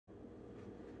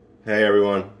Hey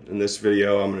everyone, in this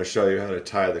video I'm going to show you how to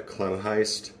tie the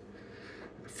Klemheist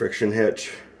friction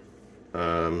hitch.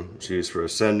 It's used for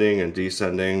ascending and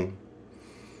descending,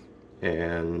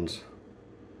 and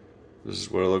this is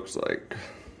what it looks like.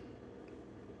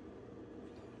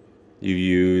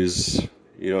 You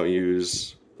don't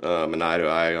use an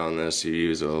eye-to-eye on this, you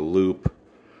use a loop.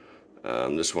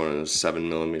 This one is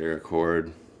 7mm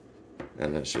cord,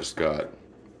 and it's just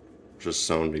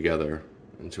sewn together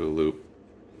into a loop.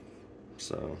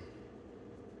 So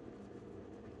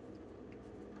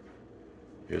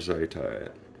here's how you tie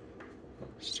it.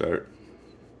 Start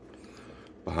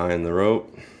behind the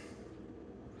rope,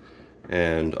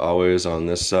 and always on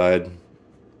this side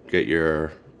get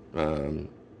your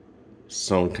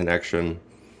sewn connection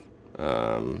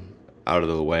out of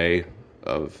the way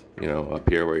of, up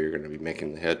here where you're going to be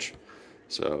making the hitch.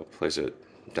 So place it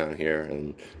down here,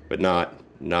 but not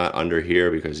under here,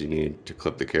 because you need to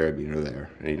clip the carabiner there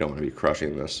and you don't want to be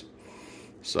crushing this.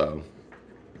 So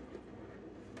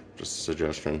just a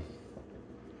suggestion.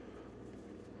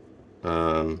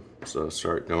 So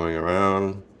start going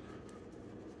around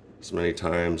as many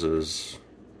times as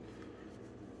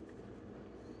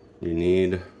you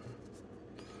need.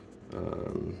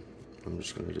 I'm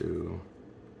just going to do,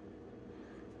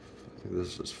 I think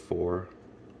this is 4.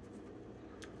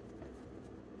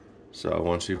 So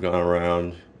once you've gone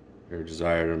around your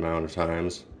desired amount of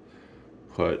times,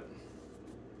 put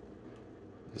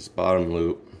this bottom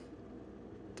loop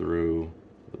through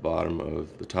the bottom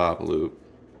of the top loop,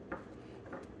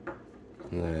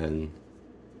 and then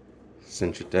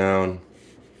cinch it down,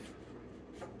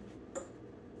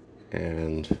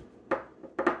 and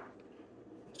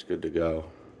it's good to go.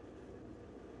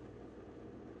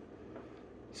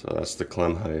 So that's the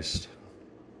Klemheist.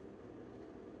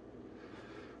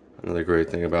 Another great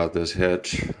thing about this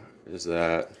hitch is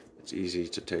that it's easy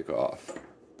to take off.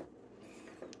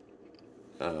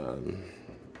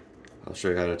 I'll show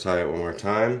you how to tie it one more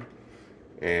time.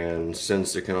 And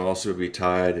since it can also be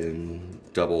tied in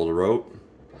doubled rope,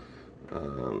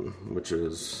 which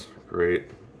is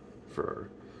great for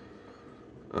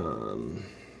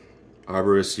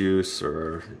arborist use,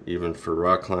 or even for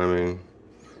rock climbing,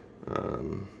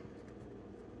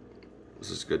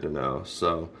 this is good to know.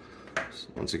 So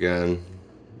once again,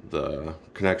 the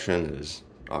connection is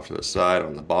off to the side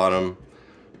on the bottom,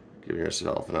 giving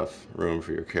yourself enough room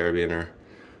for your carabiner,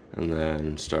 and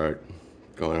then start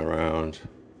going around.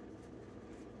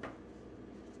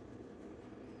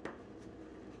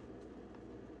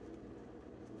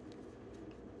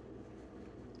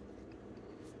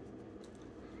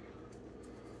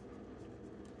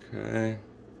 Okay,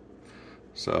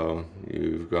 so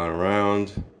you've gone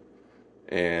around,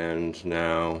 and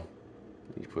now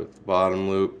you put the bottom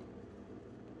loop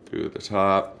through the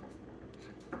top,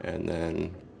 and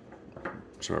then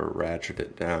sort of ratchet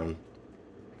it down.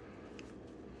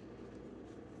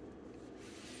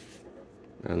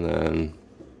 And then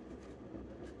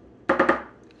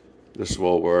this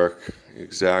will work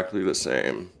exactly the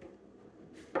same.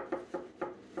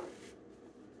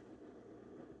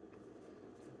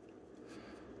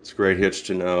 It's a great hitch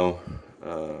to know,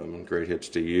 great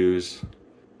hitch to use,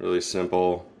 really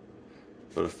simple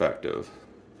but effective.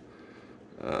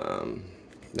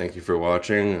 Thank you for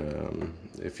watching.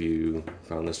 If you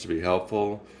found this to be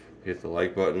helpful, hit the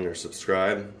like button or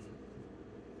subscribe.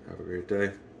 Have a great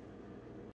day.